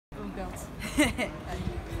girls.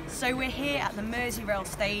 So we're here at the Merseyrail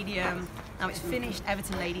Stadium. Now it's finished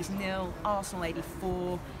Everton Ladies 0, Arsenal Ladies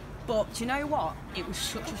 4. But do you know what? It was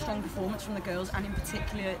such a strong performance from the girls, and in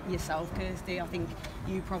particular yourself, Kirstie. I think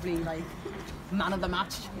you probably like man of the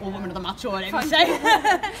match or woman of the match or whatever you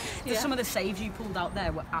say. Some of the saves you pulled out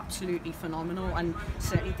there were absolutely phenomenal, and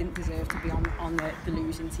certainly didn't deserve to be on the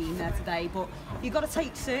losing team there today. But you've got to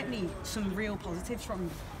take certainly some real positives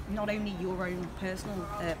from not only your own personal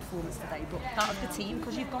performance today, but that of the team,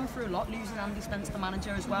 because you've gone through a lot, losing Andy Spence, the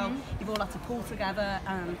manager, as well. You've all had to pull together,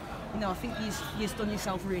 and I think you've done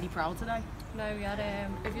yourself really proud today. No, yeah.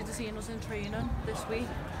 If you'd have seen us in training this week,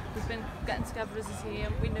 we've been getting together as a team.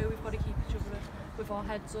 We know we've got to keep each other with our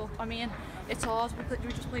heads up. I mean, it's hard.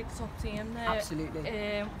 We just played the top team there.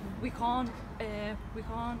 Absolutely. We can't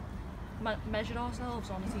measure ourselves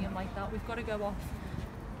on a team like that. We've got to go off,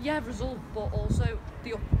 result, but also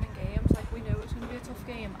the upcoming games. Like, we know it's going to be a tough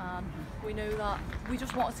game, and we know that we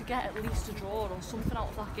just wanted to get at least a draw or something out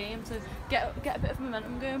of that game to get a bit of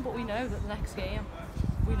momentum going. But we know that the next game,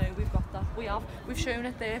 we know we've got that. We've shown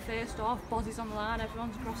it there first off. Bodies on the line,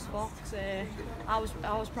 everyone's across the box. I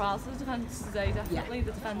was proud of the defence today, definitely.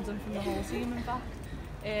 The defending from the whole team, in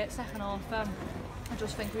fact. Second half, I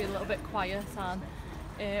just think we were a little bit quiet,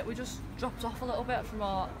 and we just dropped off a little bit from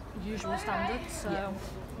our usual standards. So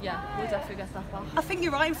we'll definitely get that back. I think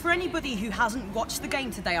you're right. And for anybody who hasn't watched the game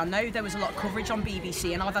today, I know there was a lot of coverage on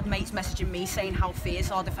BBC, and I've had mates messaging me saying how fierce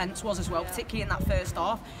our defence was as well, particularly in that first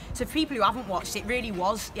half. So for people who haven't watched, it really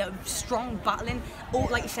was strong battling. All,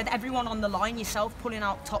 like you said, everyone on the line, yourself pulling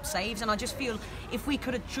out top saves, and I just feel if we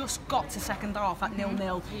could have just got to second half at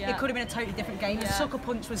 0-0, it could have been a totally different game. The sucker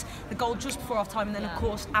punch was the goal just before half time, and then of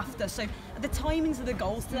course after. So the timings of the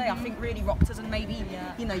goals today, I think, really rocked us, and maybe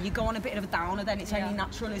you go on a bit of a downer, then it's only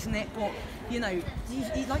natural, isn't it? But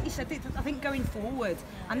like you said, I think going forward,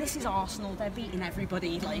 and this is Arsenal, they're beating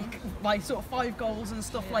everybody like by sort of 5 goals and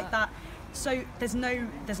stuff like that. So there's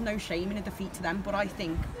no shame in a defeat to them. But I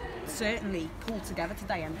think certainly pulled together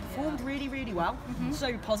today and performed really, really well.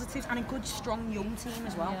 So positives, and a good, strong young team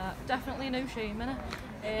as well. Yeah, definitely no shame in it.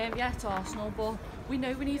 It's Arsenal, but we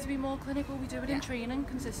know we need to be more clinical. We do it in training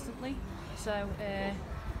consistently. So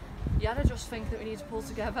I just think that we need to pull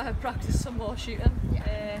together, practice some more shooting.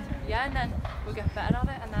 And then we'll get better at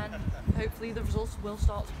it, and then hopefully the results will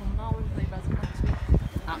start to come now when we play Everton next week.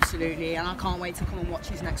 Absolutely, and I can't wait to come and watch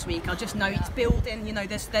these next week. I just know it's building,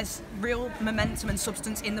 there's real momentum and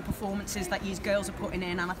substance in the performances that these girls are putting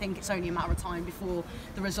in, and I think it's only a matter of time before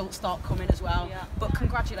the results start coming as well. But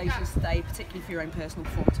congratulations today, particularly for your own personal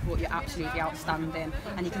performance. I thought you're absolutely outstanding,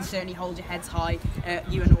 and you can certainly hold your heads high,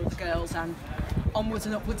 you and all the girls, and onwards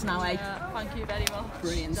and upwards now, eh? Thank you very much.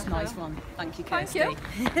 Brilliant, definitely. Nice one. Thank you, Kirstie.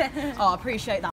 Thank you. I appreciate that.